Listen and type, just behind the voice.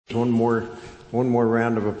One more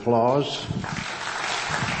round of applause.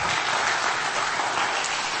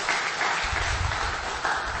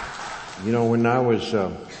 You know, when I was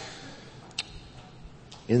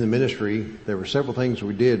in the ministry, there were several things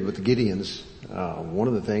we did with the Gideons. One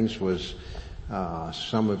of the things was,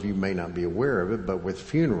 some of you may not be aware of it, but with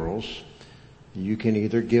funerals, you can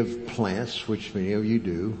either give plants, which many of you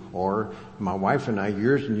do, or my wife and I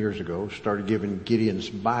years and years ago started giving Gideon's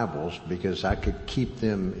Bibles because I could keep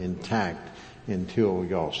them intact until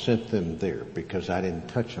y'all sent them there because I didn't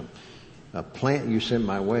touch them. A plant you sent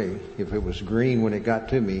my way, if it was green when it got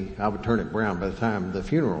to me, I would turn it brown by the time the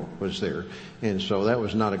funeral was there. And so that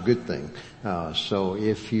was not a good thing. So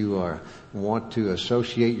if you want to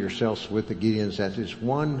associate yourselves with the Gideons, that is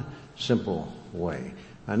one simple way.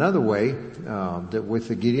 Another way, that with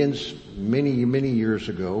the Gideons, many years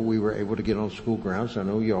ago, we were able to get on school grounds. I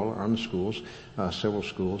know y'all are on the schools, several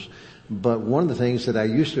schools. But one of the things that I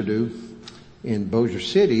used to do in Bossier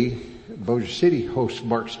City hosts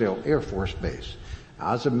Barksdale Air Force Base.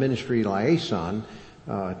 I was a ministry liaison,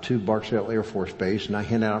 to Barksdale Air Force Base, and I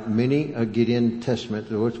hand out many a Gideon Testament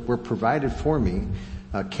that were provided for me,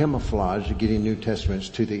 camouflage Gideon New Testaments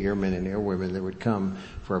to the airmen and airwomen that would come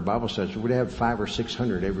for our Bible studies. We'd have 500 or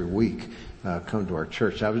 600 every week, come to our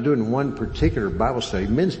church. I was doing one particular Bible study,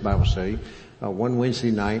 men's Bible study, one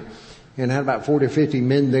Wednesday night, and I had about 40 or 50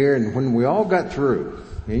 men there, and when we all got through,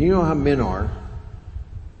 and you know how men are,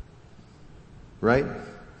 right?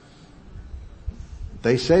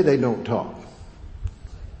 They say they don't talk.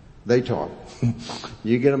 They talk.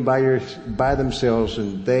 You get them by themselves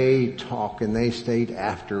and they talk, and they stayed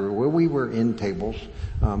after. Well, we were in tables,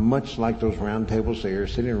 much like those round tables there,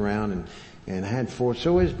 sitting around and had four.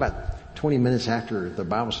 So it was about 20 minutes after the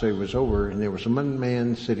Bible study was over, and there was one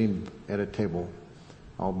man sitting at a table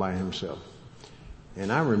all by himself.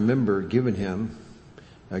 And I remember giving him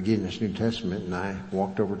again this New Testament, and I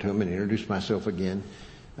walked over to him and introduced myself again.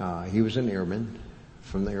 He was an airman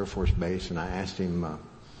from the Air Force Base, and I asked him,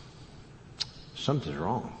 something's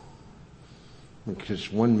wrong.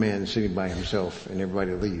 Because one man sitting by himself and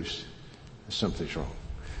everybody leaves, something's wrong.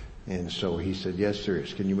 And so he said, yes, there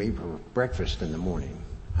is. Can you meet for breakfast in the morning?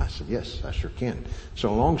 I said, yes, I sure can.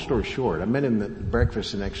 So long story short, I met him at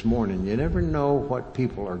breakfast the next morning. You never know what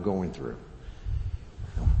people are going through,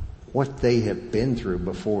 what they have been through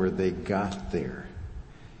before they got there.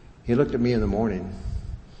 He looked at me in the morning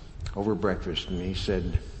over breakfast and he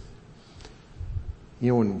said,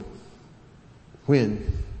 you know,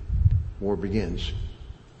 when war begins,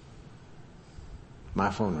 my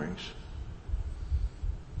phone rings.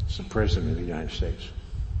 It's the President of the United States.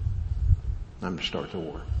 I'm to start the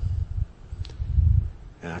war.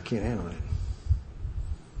 And I can't handle it.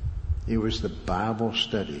 It was the Bible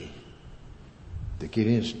study. The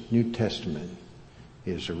Gideon's New Testament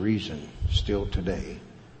is the reason still today,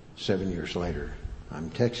 7 years later, I'm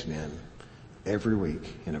texting him every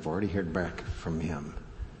week, and I've already heard back from him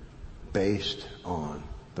based on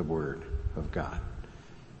the Word of God.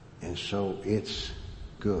 And so it's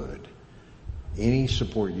good. Any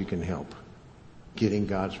support you can help getting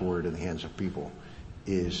God's Word in the hands of people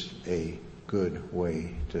is a good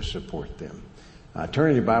way to support them.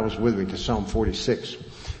 Turn your Bibles with me to Psalm 46.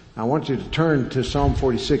 I want you to turn to Psalm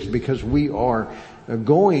 46 because we are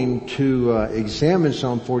going to examine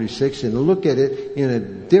Psalm 46 and look at it in a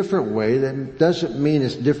different way. That doesn't mean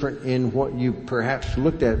it's different in what you perhaps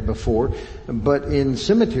looked at before, but in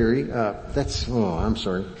seminary,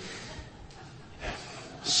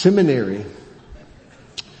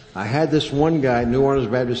 I had this one guy, New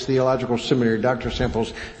Orleans Baptist Theological Seminary, Dr.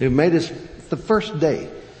 Samples, who made us the first day.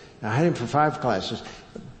 I had him for 5 classes,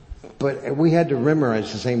 but we had to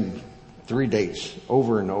memorize the same 3 dates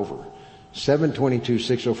over and over. 722,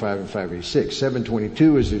 605, and 586.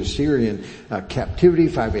 722 is the Assyrian captivity.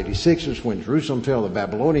 586 is when Jerusalem fell, the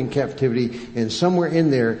Babylonian captivity. And somewhere in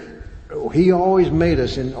there, he always made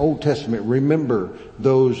us in Old Testament remember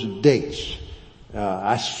those dates.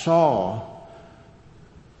 I saw,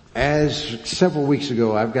 as several weeks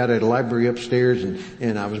ago, I've got a library upstairs,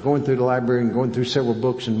 and I was going through the library and going through several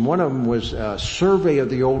books, and one of them was a survey of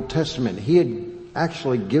the Old Testament. He had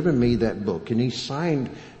actually given me that book, and he signed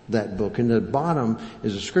that book. And the bottom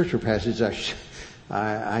is a scripture passage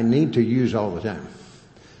I need to use all the time.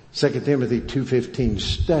 2 Timothy 2:15,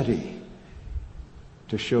 study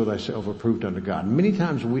to show thyself approved unto God. Many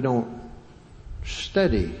times we don't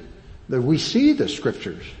study. That we see the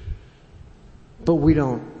scriptures, but we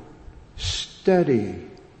don't study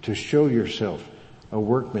to show yourself a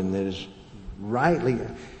workman that is rightly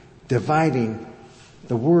dividing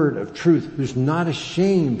the word of truth, who's not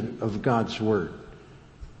ashamed of God's word.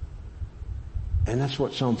 And that's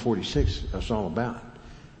what Psalm 46 is all about.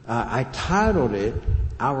 I titled it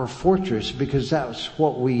Our Fortress because that's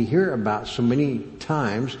what we hear about so many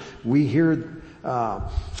times. We hear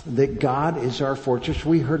that God is our fortress.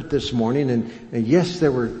 We heard it this morning, and yes,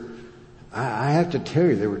 I have to tell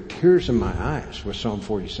you, there were tears in my eyes with Psalm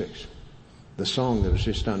 46, the song that was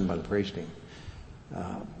just done by the praise team,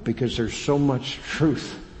 because there's so much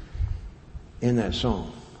truth in that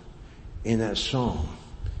song, in that psalm,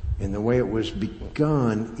 and the way it was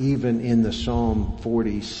begun, even in the Psalm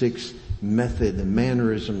 46 method, the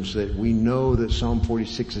mannerisms that we know that Psalm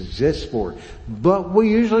 46 exists for. But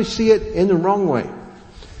we usually see it in the wrong way.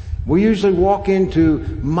 We usually walk into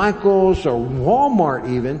Michael's or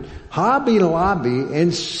Walmart even, Hobby Lobby,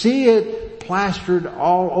 and see it plastered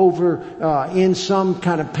all over in some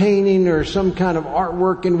kind of painting or some kind of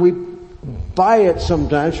artwork, and we buy it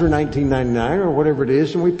sometimes for $19.99 or whatever it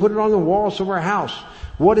is, and we put it on the walls of our house.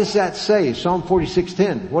 What does that say? Psalm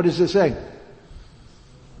 46:10. What does it say?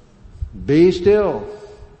 Be still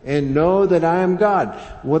and know that I am God.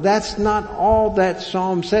 Well, that's not all that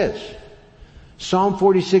psalm says. Psalm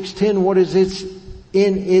 46:10, what is it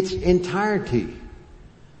in its entirety?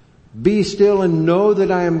 Be still and know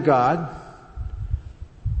that I am God.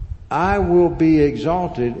 I will be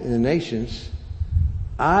exalted in the nations.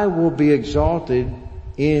 I will be exalted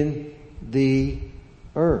in the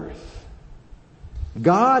earth.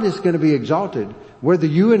 God is going to be exalted whether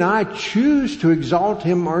you and I choose to exalt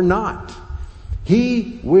Him or not.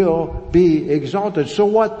 He will be exalted. So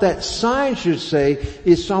what that sign should say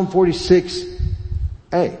is Psalm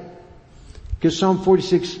 46a. Because Psalm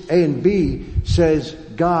 46a and b says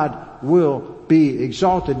God will be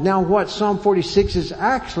exalted. Now what Psalm 46 is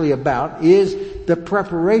actually about is the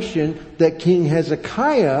preparation that King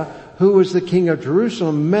Hezekiah, who was the king of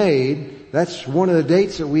Jerusalem, made. That's one of the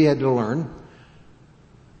dates that we had to learn.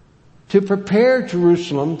 To prepare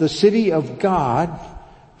Jerusalem, the city of God,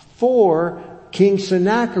 for King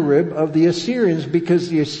Sennacherib of the Assyrians, because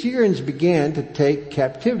the Assyrians began to take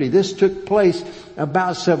captivity. This took place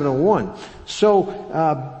about 701.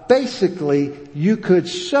 So basically, you could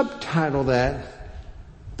subtitle that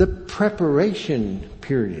the preparation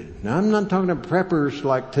period. Now, I'm not talking about preppers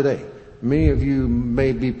like today. Many of you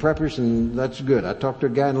may be preppers, and that's good. I talked to a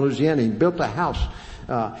guy in Louisiana. He built a house,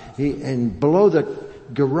 and below the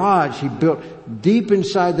garage, he built deep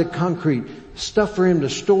inside the concrete stuff for him to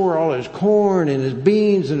store all his corn and his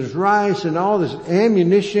beans and his rice and all this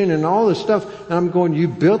ammunition and all this stuff. And I'm going, you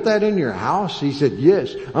built that in your house? He said,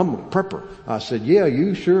 yes, I'm a prepper. I said, yeah,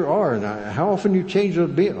 you sure are. And how often you change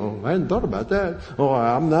those beans? Oh, I hadn't thought about that. Oh,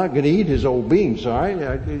 I'm not going to eat his old beans, all right?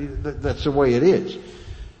 That's the way it is.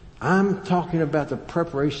 I'm talking about the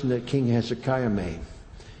preparation that King Hezekiah made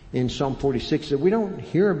in Psalm 46, that we don't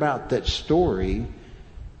hear about that story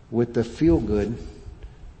with the feel-good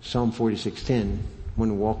Psalm 46:10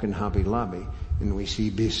 when we walk in Hobby Lobby and we see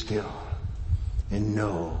be still and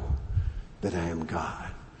know that I am God.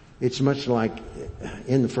 It's much like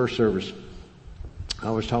in the first service,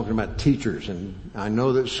 I was talking about teachers, and I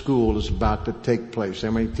know that school is about to take place.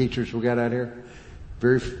 How many teachers we got out here?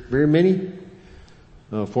 Very, very many?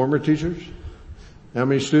 Former teachers? How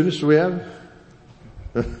many students do we have?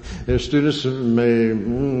 There's students that may,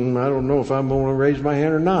 I don't know if I'm going to raise my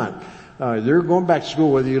hand or not. They're going back to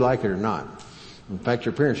school whether you like it or not. In fact,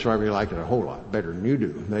 your parents probably like it a whole lot better than you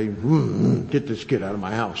do. They, get this kid out of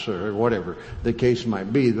my house or whatever the case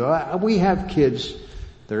might be. We have kids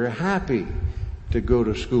that are happy to go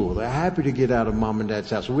to school. They're happy to get out of mom and dad's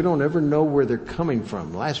house. We don't ever know where they're coming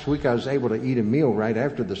from. Last week I was able to eat a meal right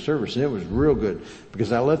after the service, and it was real good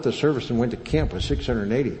because I left the service and went to camp with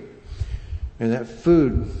 680. And that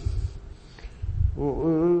food,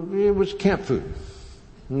 it was camp food.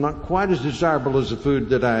 Not quite as desirable as the food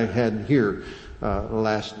that I had here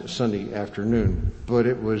last Sunday afternoon, but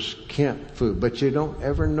it was camp food. But you don't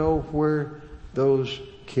ever know where those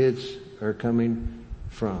kids are coming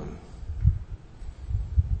from.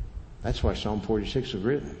 That's why Psalm 46 was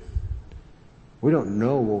written. We don't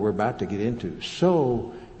know what we're about to get into.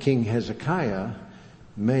 So King Hezekiah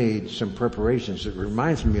made some preparations. It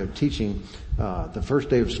reminds me of teaching the first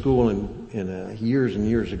day of school in years and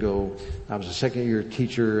years ago. I was a second year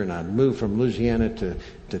teacher, and I moved from Louisiana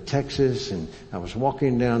to Texas, and I was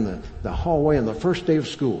walking down the hallway on the first day of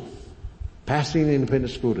school, Pasadena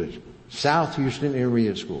Independent School District, South Houston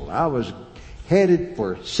Intermediate School. I was headed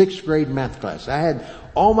for 6th grade math class. I had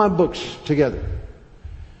all my books together.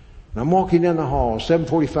 And I'm walking down the hall,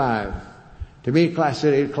 7:45, to meet class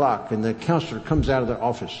at 8 o'clock, and the counselor comes out of the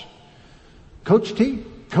office. Coach T.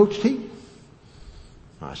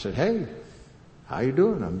 I said, hey, how you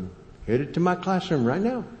doing? I'm headed to my classroom right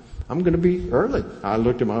now. I'm going to be early. I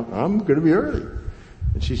looked at him up. I'm going to be early.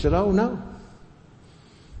 And she said, oh, no.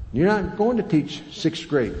 You're not going to teach 6th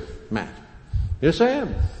grade math. Yes, I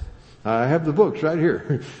am. I have the books right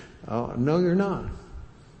here. Oh, no, you're not.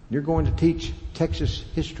 You're going to teach Texas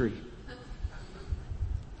history.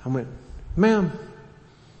 I went, ma'am,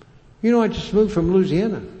 you know, I just moved from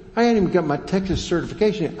Louisiana. I hadn't even got my Texas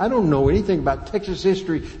certification. I don't know anything about Texas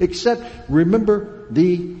history except remember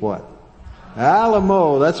the what?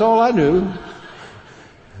 Alamo. That's all I knew.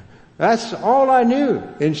 That's all I knew.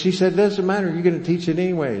 And she said, doesn't matter. You're going to teach it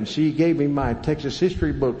anyway. And she gave me my Texas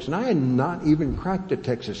history books. And I had not even cracked a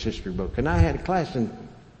Texas history book. And I had a class in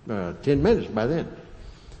 10 minutes by then.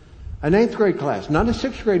 An 8th grade class, not a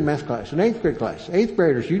 6th grade math class, an 8th grade class. 8th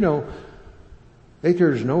graders, you know, 8th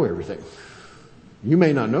graders know everything. You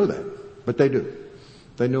may not know that, but they do.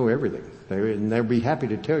 They know everything. And they'll be happy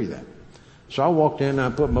to tell you that. So I walked in and I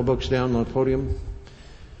put my books down on the podium.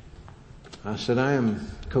 I said, I am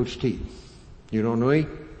Coach T. You don't know me?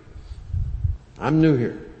 I'm new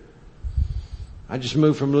here. I just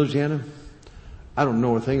moved from Louisiana. I don't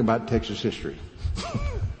know a thing about Texas history.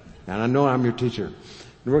 And I know I'm your teacher.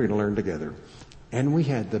 And we're going to learn together. And we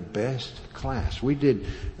had the best class. We did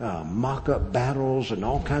mock-up battles and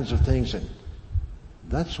all kinds of things. And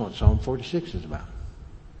that's what Psalm 46 is about.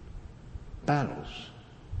 Battles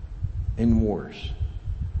and wars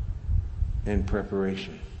and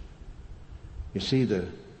preparation. You see, the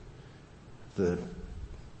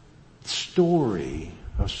story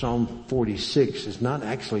of Psalm 46 is not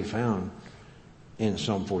actually found in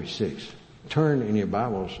Psalm 46. Turn in your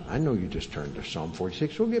Bibles. I know you just turned to Psalm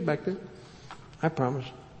 46. We'll get back there. I promise.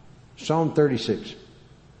 Psalm 36.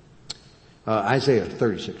 Isaiah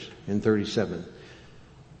 36 and 37.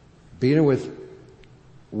 Beginning with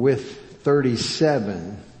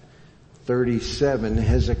 37,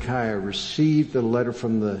 Hezekiah received the letter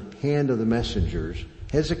from the hand of the messengers.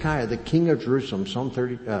 Hezekiah, the king of Jerusalem,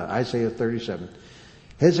 Isaiah 37.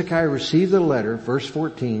 Hezekiah received the letter, verse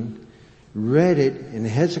 14, read it, and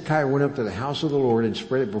Hezekiah went up to the house of the Lord and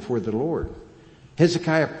spread it before the Lord.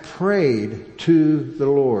 Hezekiah prayed to the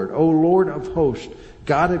Lord, O Lord of hosts,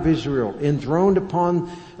 God of Israel, enthroned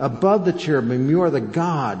above the cherubim, you are the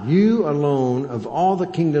God, you alone of all the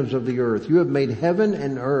kingdoms of the earth. You have made heaven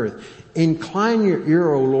and earth. Incline your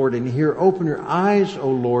ear, O Lord, and hear. Open your eyes, O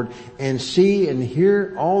Lord, and see and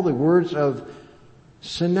hear all the words of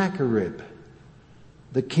Sennacherib,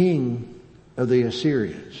 the king of the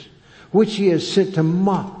Assyrians, which he has sent to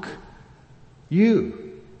mock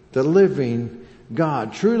you, the living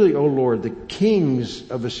God. Truly, O Lord, the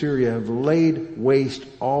kings of Assyria have laid waste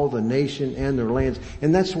all the nation and their lands.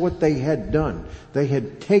 And that's what they had done. They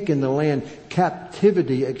had taken the land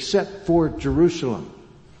captivity except for Jerusalem.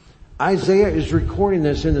 Isaiah is recording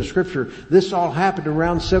this in the scripture. This all happened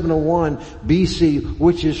around 701 BC,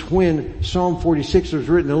 which is when Psalm 46 was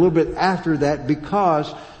written, a little bit after that,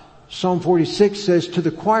 because Psalm 46 says to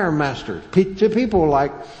the choir master, to people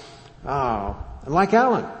like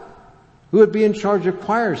Alan, who would be in charge of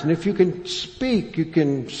choirs. And if you can speak, you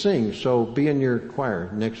can sing. So be in your choir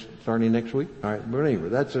starting next week. All right. But anyway,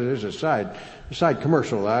 there's a side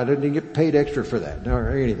commercial. I didn't get paid extra for that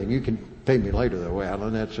or anything. You can pay me later though,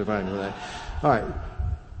 Alan. That's fine with that. All right.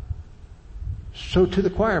 So to the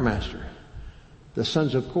choir master, the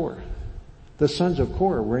sons of Korah. The sons of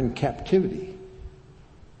Korah were in captivity.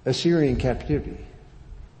 Assyrian captivity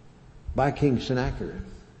by King Sennacherib.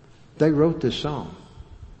 They wrote this song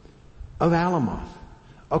of Alamoth,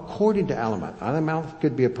 according to Alamoth. Alamoth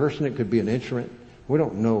could be a person, it could be an instrument. We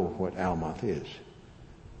don't know what Alamoth is,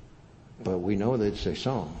 but we know that it's a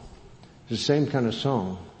song. It's the same kind of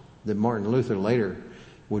song that Martin Luther later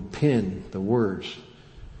would pen the words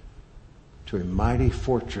to a mighty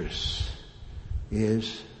fortress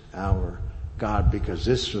is our God, because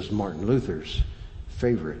this was Martin Luther's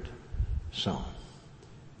favorite song.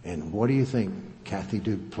 And what do you think Kathy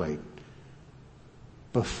Duke played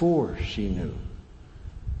before she knew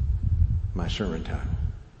my sermon time?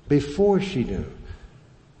 Before she knew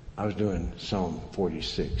I was doing Psalm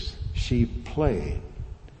 46, she played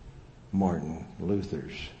Martin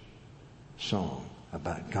Luther's song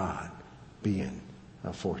about God being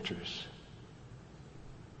a fortress.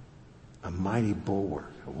 A mighty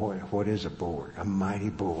bulwark. What is a bulwark? A mighty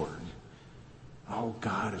bulwark. Oh,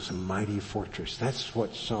 God is a mighty fortress. That's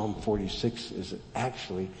what Psalm 46 is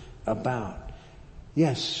actually about.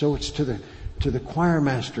 Yes, so it's to the choir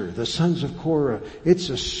master, the sons of Korah. It's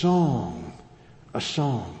a song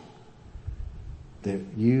that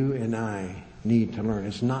you and I need to learn.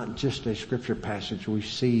 It's not just a scripture passage we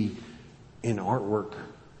see in artwork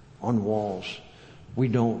on walls. We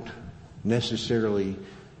don't necessarily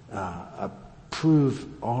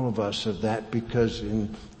approve all of us of that, because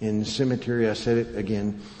in cemetery, I said it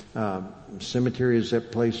again, cemetery is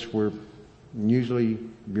that place where usually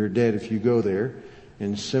you're dead if you go there,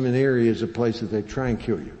 and seminary is a place that they try and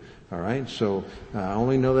kill you. All right, so I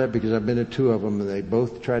only know that because I've been to two of them, and they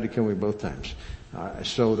both tried to kill me both times.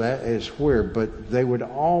 So that is where, but they would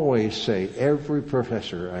always say, every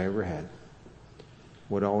professor I ever had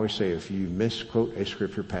would always say, if you misquote a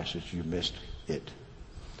scripture passage, you missed it.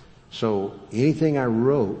 So anything I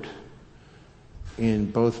wrote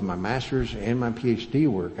in both my master's and my PhD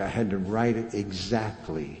work, I had to write it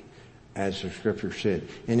exactly as the scripture said.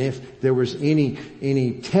 And if there was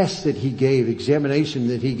any test that he gave, examination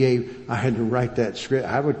that he gave, I had to write that script.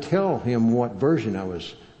 I would tell him what version I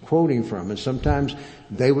was quoting from. And sometimes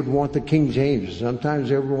they would want the King James. Sometimes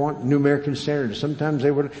they would want New American Standard. Sometimes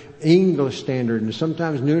they would English Standard. And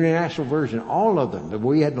sometimes New International Version. All of them. But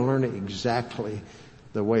we had to learn it exactly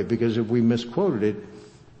the way. Because if we misquoted it,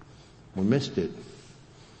 we missed it.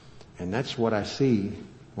 And that's what I see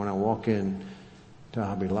when I walk in to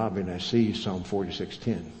Hobby Lobby and I see Psalm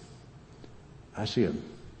 46:10. I see a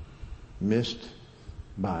missed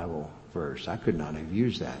Bible verse. I could not have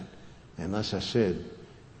used that unless I said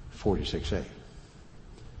 46:A.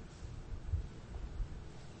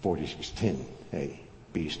 46:10A.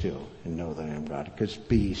 Be still and know that I am God. Because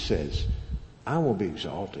B says, I will be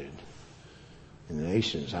exalted in the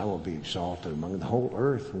nations. I will be exalted among the whole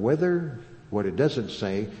earth. Whether, what it doesn't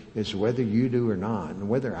say is whether you do or not, and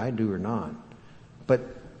whether I do or not. But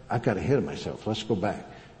I got ahead of myself. Let's go back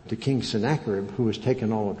to King Sennacherib, who was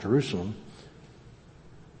taking all of Jerusalem.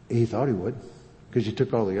 He thought he would, because he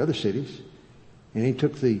took all the other cities, and he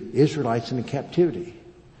took the Israelites into captivity.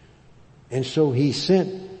 And so he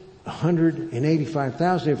sent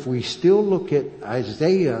 185,000. If we still look at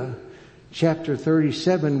Isaiah chapter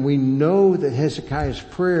 37, we know that Hezekiah's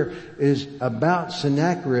prayer is about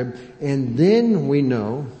Sennacherib, and then we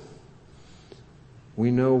know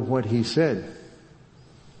what he said.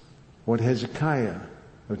 What Hezekiah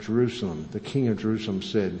of Jerusalem, the king of Jerusalem,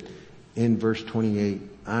 said in verse 28,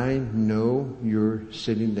 I know you're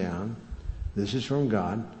sitting down. This is from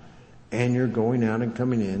God. And you're going out and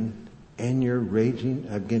coming in. And you're raging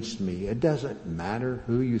against me. It doesn't matter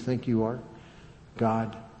who you think you are.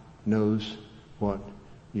 God knows what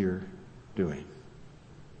you're doing.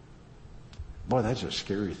 Boy, that's a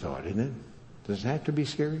scary thought, isn't it? Does it have to be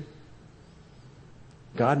scary?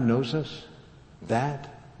 God knows us that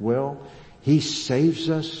well. He saves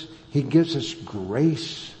us. He gives us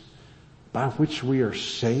grace by which we are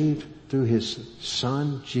saved through His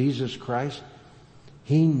Son, Jesus Christ.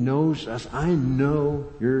 He knows us. I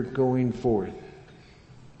know you're going forth.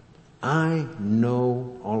 I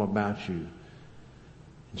know all about you.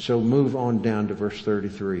 And so move on down to verse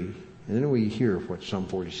 33. And then we hear what Psalm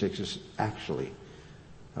 46 is actually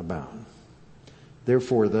about.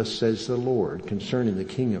 Therefore, thus says the Lord concerning the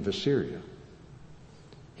king of Assyria.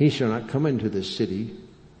 He shall not come into this city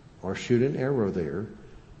or shoot an arrow there.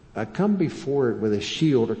 Come before it with a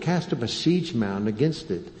shield or cast up a siege mound against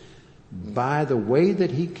it. By the way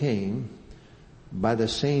that he came, by the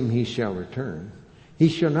same he shall return. He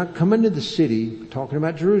shall not come into the city, talking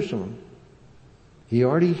about Jerusalem. He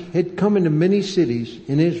already had come into many cities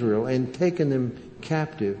in Israel and taken them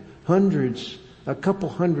captive. A couple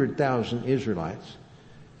 100,000 Israelites.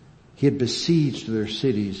 He had besieged their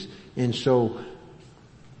cities. And so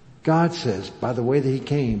God says, by the way that he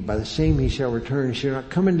came, by the same he shall return. He shall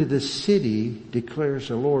not come into this city, declares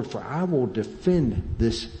the Lord, for I will defend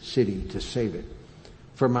this city to save it.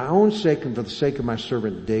 For my own sake and for the sake of my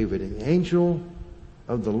servant David. And the angel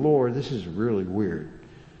of the Lord, this is really weird.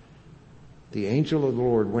 The angel of the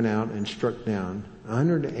Lord went out and struck down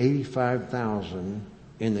 185,000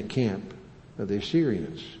 in the camp of the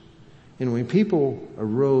Assyrians. And when people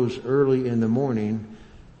arose early in the morning,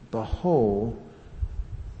 behold,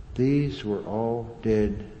 these were all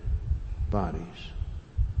dead bodies.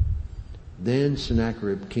 Then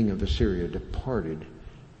Sennacherib, king of Assyria, departed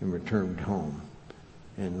and returned home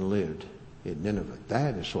and lived in Nineveh.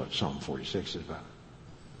 That is what Psalm 46 is about.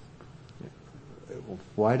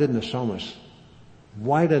 Why didn't the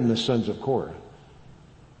sons of Korah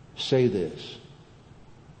say this?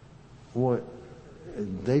 What?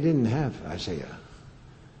 They didn't have Isaiah.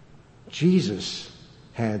 Jesus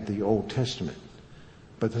had the Old Testament.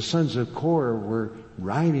 But the sons of Korah were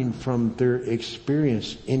writing from their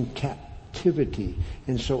experience in captivity.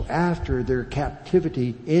 And so after their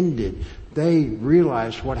captivity ended, they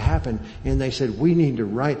realized what happened. And they said, we need to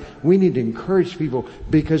write. We need to encourage people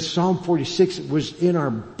because Psalm 46 was in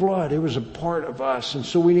our blood. It was a part of us. And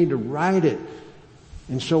so we need to write it.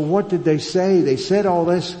 And so what did they say? They said all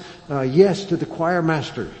this, yes to the choir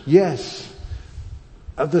master, yes.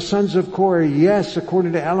 Of the sons of Korah, yes,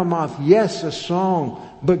 according to Alamoth, yes, a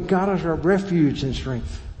song, but God is our refuge and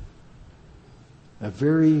strength. A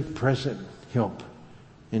very present help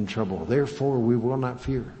in trouble. Therefore we will not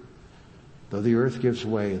fear. Though the earth gives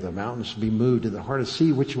way, the mountains be moved, and the heart of the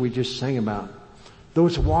sea, which we just sang about. Though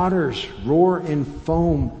its waters roar and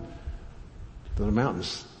foam, though the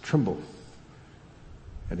mountains tremble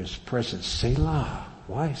at His presence. Selah.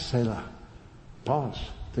 Why Selah? Pause.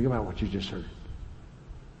 Think about what you just heard.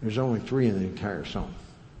 There's only 3 in the entire psalm.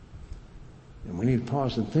 And we need to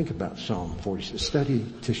pause and think about Psalm 46. Study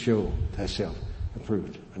to show thyself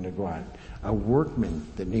approved unto God, a workman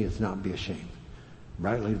that needeth not be ashamed,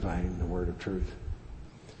 rightly dividing the word of truth.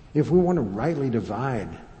 If we want to rightly divide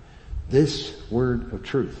this word of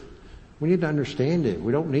truth, we need to understand it.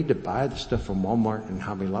 We don't need to buy the stuff from Walmart and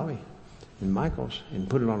Hobby Lobby and Michael's and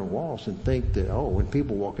put it on the walls and think that, oh, when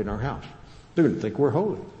people walk in our house, they're going to think we're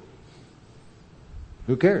holy.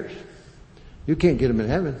 Who cares? You can't get them in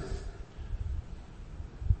heaven.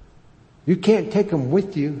 You can't take them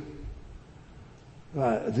with you.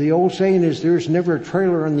 The old saying is there's never a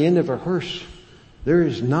trailer on the end of a hearse. There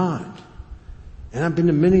is not. And I've been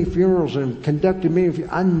to many funerals and conducted many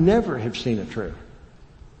funerals. I never have seen a trailer.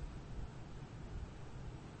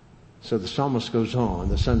 So the psalmist goes on,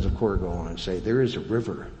 the sons of Korah go on and say, there is a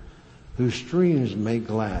river whose streams make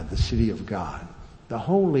glad the city of God, the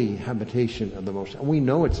holy habitation of the Most High. We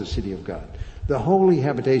know it's the city of God, the holy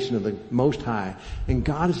habitation of the Most High, and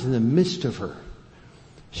God is in the midst of her.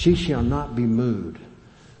 She shall not be moved.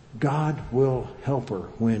 God will help her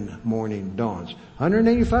when morning dawns.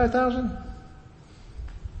 185,000?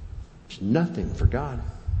 It's nothing for God.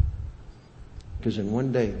 Because in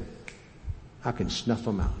one day, I can snuff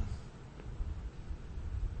them out.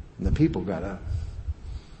 And the people got up.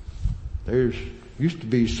 There's used to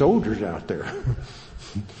be soldiers out there.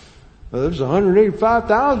 Well, there was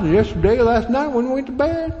 185,000 yesterday, last night when we went to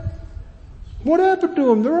bed. What happened to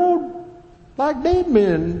them? They're all like dead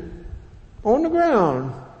men on the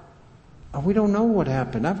ground. Oh, we don't know what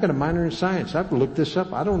happened. I've got a minor in science. I've looked this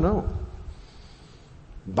up. I don't know.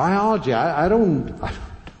 Biology, I don't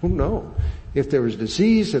know. If there was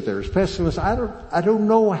disease, if there was pestilence, I don't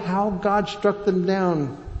know how God struck them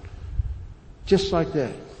down just like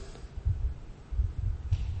that.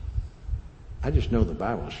 I just know the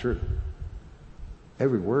Bible is true.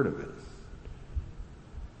 Every word of it.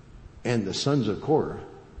 And the sons of Korah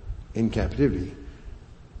in captivity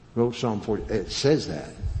wrote Psalm 40. It says that.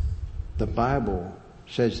 The Bible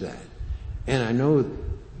says that. And I know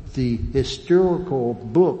the historical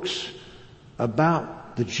books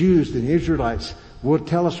about the Jews, the Israelites, will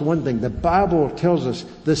tell us one thing. The Bible tells us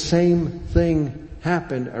the same thing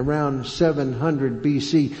happened around 700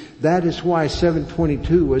 BC. That is why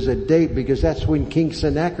 722 was a date, because that's when King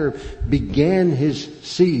Sennacherib began his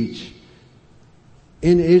siege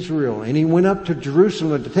in Israel. And he went up to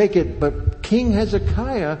Jerusalem to take it. But King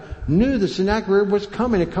Hezekiah knew that Sennacherib was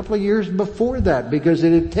coming a couple of years before that, because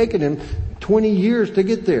it had taken him 20 years to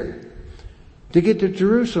get there, to get to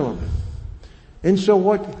Jerusalem. And so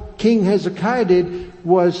what King Hezekiah did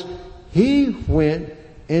was he went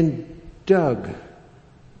and dug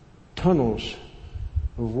tunnels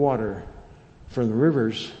of water from the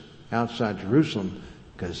rivers outside Jerusalem,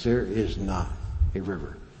 because there is not a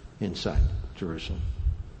river inside Jerusalem.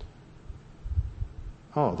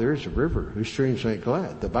 Oh, there is a river whose streams make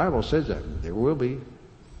glad. The Bible says that. There will be.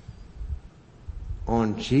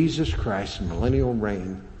 On Jesus Christ's millennial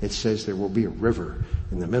reign, it says there will be a river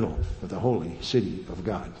in the middle of the holy city of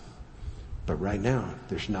God. But right now,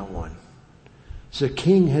 there's not one. So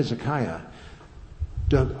King Hezekiah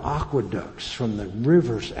dug aqueducts from the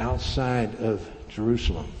rivers outside of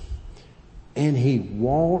Jerusalem. And he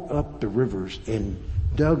walled up the rivers and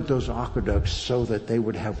dug those aqueducts so that they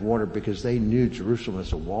would have water, because they knew Jerusalem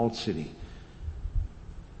as a walled city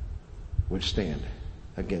would stand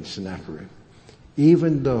against Sennacherib.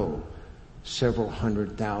 Even though several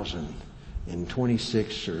 100,000 in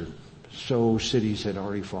 26 or so cities had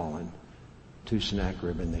already fallen to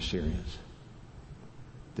Sennacherib and the Assyrians.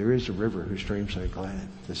 There is a river whose streams make glad,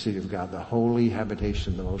 the city of God, the holy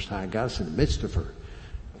habitation of the Most High. God's in the midst of her.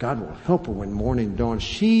 God will help her when morning dawns.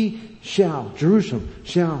 Jerusalem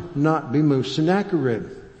shall not be moved. Sennacherib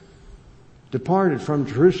departed from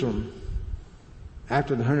Jerusalem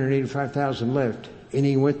after the 185,000 left, and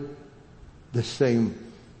he went the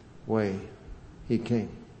same way he came,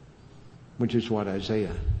 which is what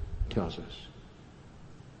Isaiah tells us.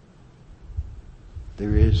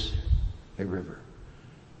 There is a river.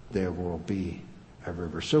 There will be a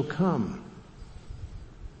river. So come,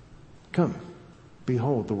 Come,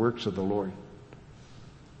 behold the works of the Lord.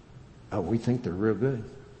 Oh, we think they're real good.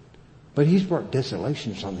 But he's brought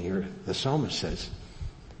desolations on the earth. The psalmist says,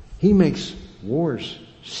 he makes wars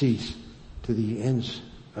cease to the ends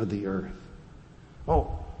of the earth.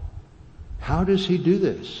 Oh, how does he do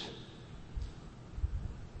this?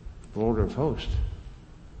 The Lord of hosts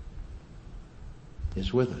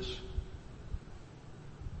is with us.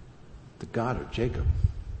 The God of Jacob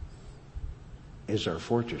is our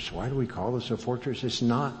fortress. Why do we call this a fortress? It's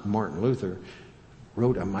not Martin Luther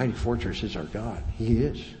wrote a mighty fortress is our God. He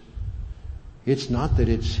is. It's not that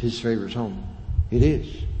it's his favorite home. It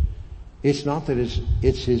is. It's not that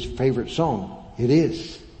it's his favorite song. It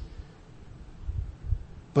is.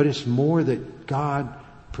 But it's more that God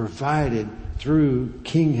provided through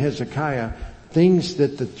King Hezekiah things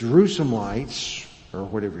that the Jerusalemites, or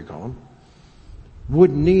whatever you call them,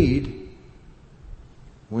 would need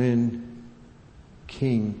when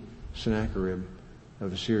King Sennacherib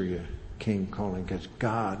of Assyria came calling, because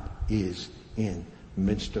God is in the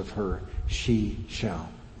midst of her. Jerusalem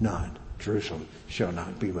shall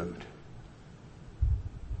not be moved.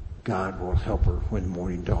 God will help her when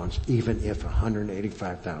morning dawns, even if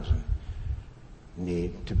 185,000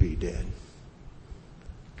 need to be dead.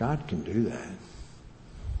 God can do that.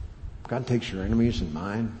 God takes your enemies in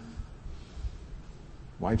mind,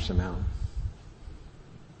 wipes them out.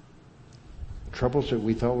 Troubles that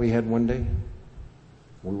we thought we had one day,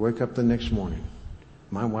 we wake up the next morning.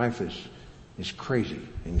 My wife is crazy,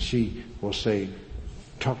 and she will say,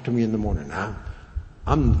 talk to me in the morning.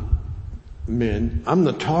 I'm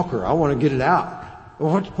the talker. I want to get it out.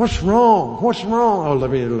 What's wrong? What's wrong? Oh,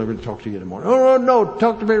 let me talk to you in the morning. Oh, no,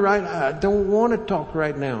 talk to me right now. I don't want to talk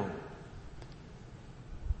right now.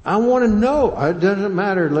 I want to know. It doesn't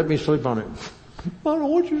matter. Let me sleep on it. I don't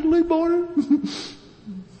want you to sleep on it.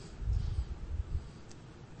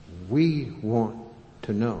 We want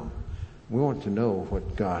to know. We want to know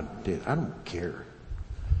what God did. I don't care.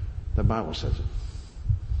 The Bible says it.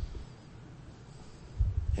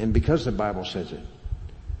 And because the Bible says it,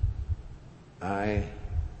 I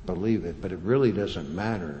believe it. But it really doesn't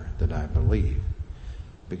matter that I believe,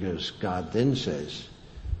 because God then says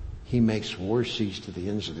he makes war cease to the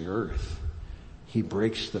ends of the earth. He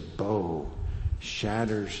breaks the bow,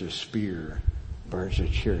 shatters the spear, burns the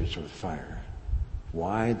chariots with fire.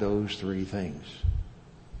 Why those three things?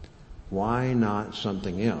 Why not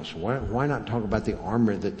something else? Why not talk about the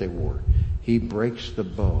armor that they wore? He breaks the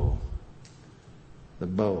bow. The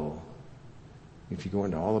bow, if you go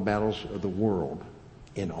into all the battles of the world,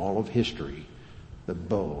 in all of history, the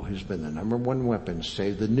bow has been the number one weapon,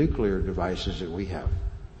 save the nuclear devices that we have,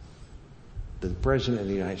 that the President of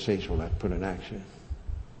the United States will have to put in action.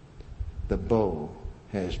 The bow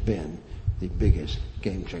has been the biggest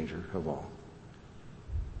game changer of all.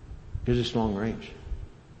 Because it's long range.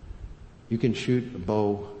 You can shoot a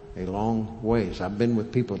bow a long ways. I've been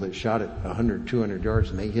with people that shot it 100, 200 yards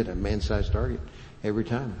and they hit a man-sized target every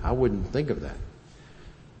time. I wouldn't think of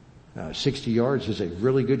that. 60 yards is a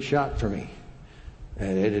really good shot for me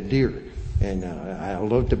at a deer. And I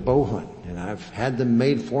love to bow hunt, and I've had them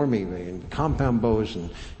made for me in compound bows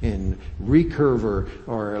and recurve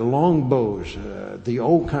or long bows, the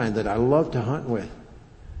old kind that I love to hunt with.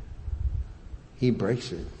 He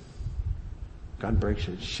breaks it. God breaks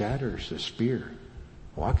it, shatters the spear.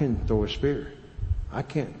 Well, I can throw a spear. I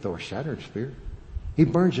can't throw a shattered spear. He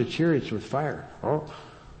burns the chariots with fire. Oh,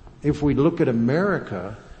 if we look at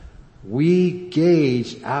America, we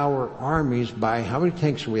gauge our armies by how many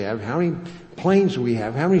tanks we have, how many planes we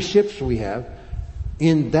have, how many ships we have.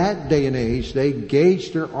 In that day and age, they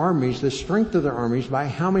gauged their armies, the strength of their armies, by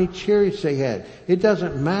how many chariots they had. It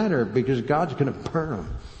doesn't matter, because God's going to burn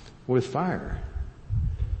them with fire.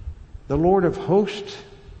 The Lord of hosts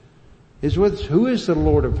is with us. Who is the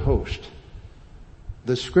Lord of hosts?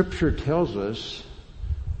 The scripture tells us,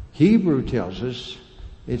 Hebrew tells us,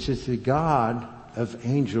 it's the God of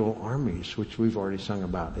angel armies, which we've already sung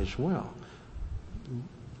about as well.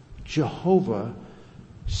 Jehovah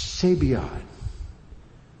Sabaoth.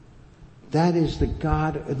 That is the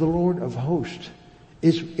God, the Lord of hosts.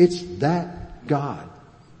 It's that God.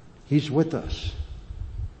 He's with us.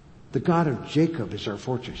 The God of Jacob is our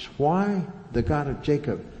fortress. Why the God of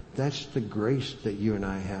Jacob? That's the grace that you and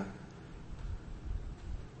I have.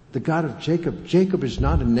 The God of Jacob. Jacob is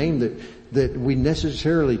not a name that we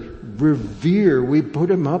necessarily revere. We put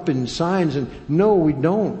him up in signs, and no, we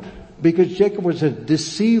don't. Because Jacob was a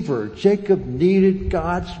deceiver. Jacob needed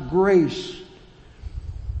God's grace.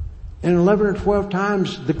 And 11 or 12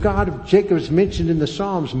 times the God of Jacob is mentioned in the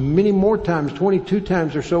Psalms, many more times, 22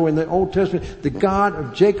 times or so in the Old Testament. The God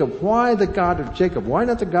of Jacob. Why the God of Jacob? Why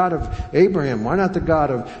not the God of Abraham? Why not the God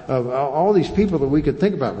of all these people that we could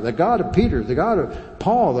think about? The God of Peter, the God of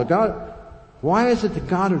Paul, the God. Why is it the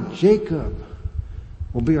God of Jacob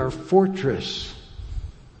will be our fortress?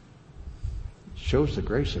 It shows the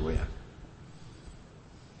grace that we have.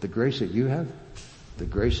 The grace that you have, the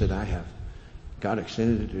grace that I have. God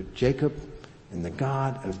extended it to Jacob, and the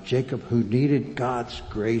God of Jacob who needed God's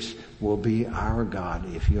grace will be our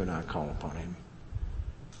God if you and I call upon him.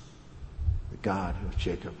 The God of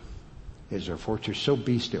Jacob is our fortress. So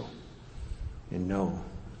be still and know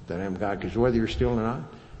that I am God. Because whether you're still or not,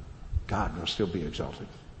 God will still be exalted.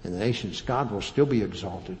 In the nations, God will still be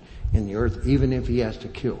exalted in the earth, even if he has to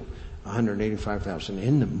kill 185,000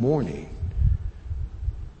 in the morning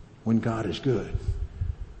when God is good.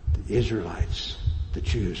 The Israelites, the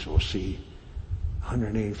Jews, will see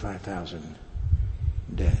 185,000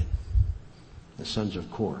 dead. The sons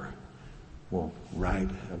of Korah will write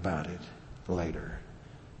about it later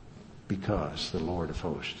because the Lord of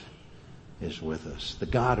hosts is with us. The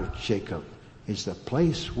God of Jacob is the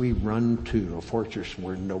place we run to, a fortress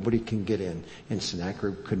where nobody can get in, and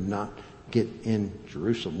Sennacherib could not get in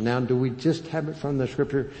Jerusalem. Now, do we just have it from the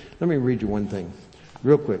scripture? Let me read you one thing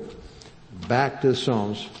real quick. Back to the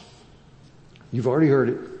Psalms. You've already heard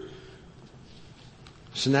it.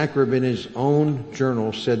 Sennacherib in his own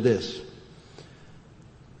journal said this.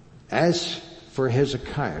 As for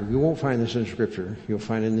Hezekiah, you won't find this in scripture. You'll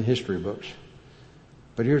find it in the history books.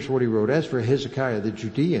 But here's what he wrote. As for Hezekiah the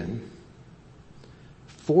Judean,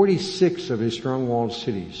 46 of his strong-walled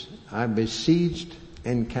cities I besieged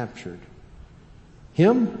and captured.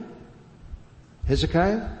 Him,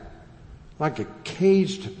 Hezekiah, like a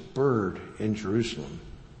caged bird in Jerusalem,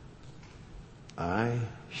 I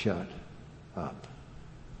shut up.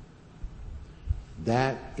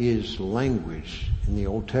 That is language in the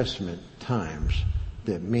Old Testament times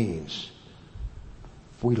that means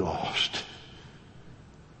we lost.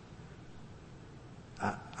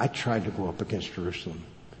 I tried to go up against Jerusalem,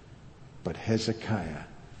 but Hezekiah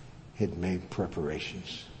had made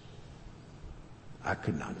preparations. I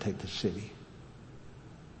could not take the city.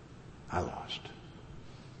 I lost.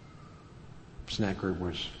 Sennacherib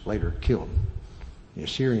was later killed. The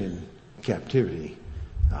Assyrian captivity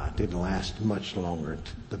didn't last much longer.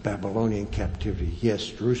 The Babylonian captivity, yes,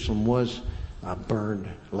 Jerusalem was burned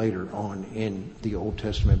later on in the Old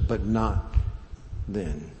Testament, but not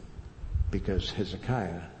then, because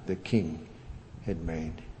Hezekiah, the king, had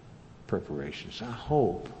made preparations. I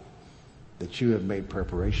hope that you have made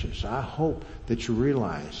preparations. I hope that you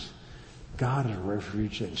realize God is a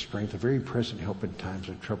refuge and strength, a very present help in times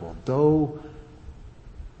of trouble. Though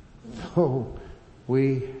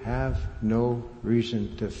we have no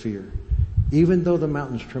reason to fear, even though the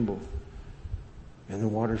mountains tremble and the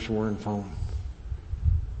waters roar and foam,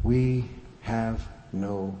 we have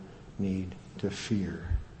no need to fear,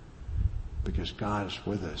 because God is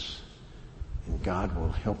with us, and God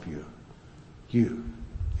will help you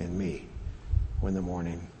and me, when the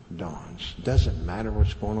morning dawns. Doesn't matter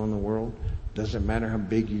what's going on in the world. Doesn't matter how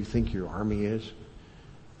big you think your army is.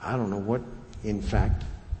 I don't know what, in fact,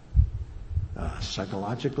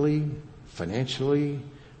 psychologically, financially,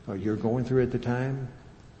 you're going through at the time.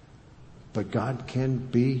 But God can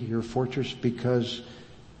be your fortress, because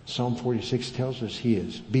Psalm 46 tells us he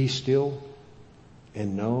is. Be still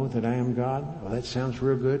and know that I am God. Well, that sounds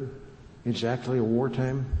real good. Exactly a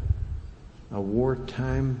wartime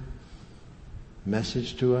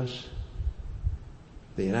message to us.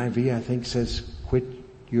 The NIV, I think, says, quit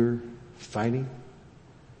your fighting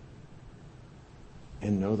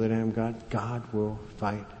and know that I am God. God will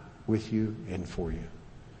fight with you and for you.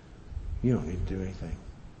 You don't need to do anything.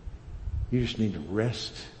 You just need to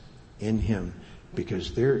rest in him,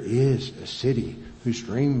 because there is a city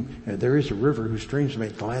there is a river whose streams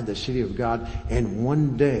make glad the city of God. And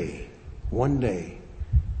one day,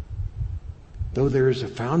 though there is a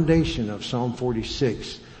foundation of Psalm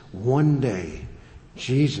 46, one day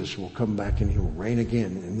Jesus will come back and he will reign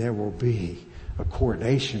again, and there will be a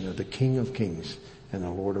coronation of the King of Kings and the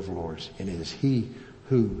Lord of Lords. And it is he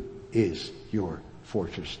who is your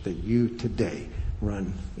fortress that you today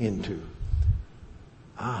run into.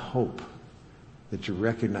 I hope that you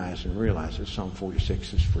recognize and realize that Psalm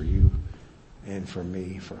 46 is for you and for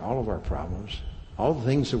me, for all of our problems, all the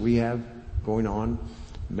things that we have going on,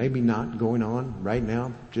 maybe not going on right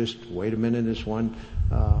now. Just wait a minute. This one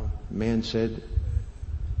man said,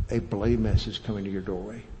 a blade mess is coming to your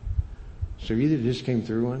doorway. So either just came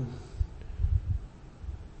through one,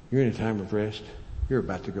 you're in a time of rest, You're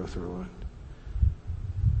about to go through it.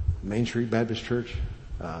 Main Street Baptist Church,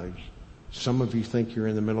 some of you think you're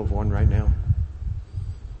in the middle of one right now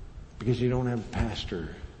because you don't have a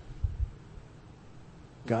pastor.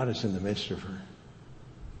 God is in the midst of her.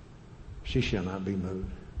 She shall not be moved.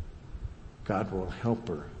 God will help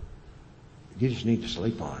her. You just need to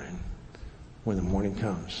sleep on it. When the morning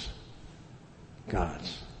comes,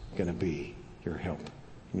 God's going to be your help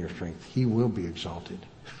and your strength. He will be exalted,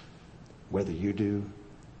 whether you do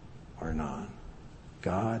or not.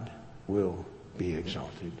 God will be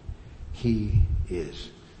exalted. He is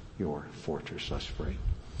your fortress. Let's pray.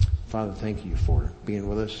 Father, thank you for being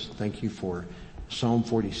with us. Thank you for Psalm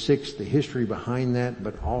 46, the history behind that,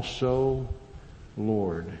 but also,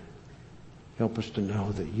 Lord, help us to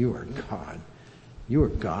know that you are God. You are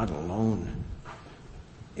God alone.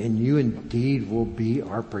 And you indeed will be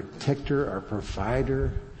our protector, our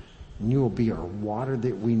provider, and you will be our water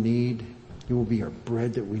that we need. You will be our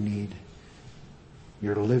bread that we need.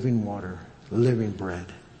 Your living water, living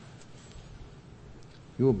bread.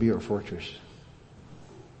 You will be our fortress,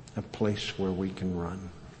 a place where we can run.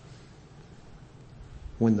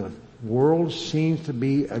 When the world seems to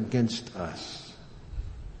be against us,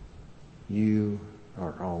 you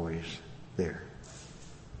are always there.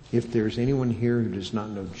 If there's anyone here who does not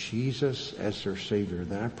know Jesus as their Savior,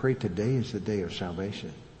 then I pray today is the day of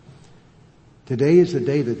salvation. Today is the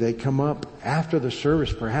day that they come up after the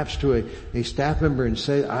service, perhaps to a staff member and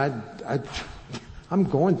say, I'm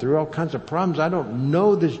going through all kinds of problems. I don't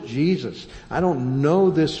know this Jesus. I don't know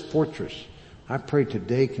this fortress. I pray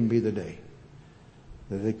today can be the day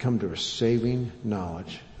that they come to a saving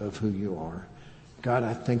knowledge of who you are. God,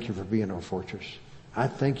 I thank you for being our fortress. I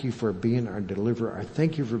thank you for being our deliverer. I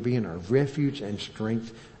thank you for being our refuge and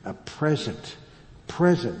strength, a present.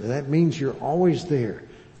 That means you're always there.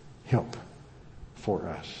 Help for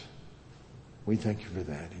us. We thank you for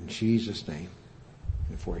that. In Jesus' name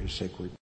and for his sake we pray.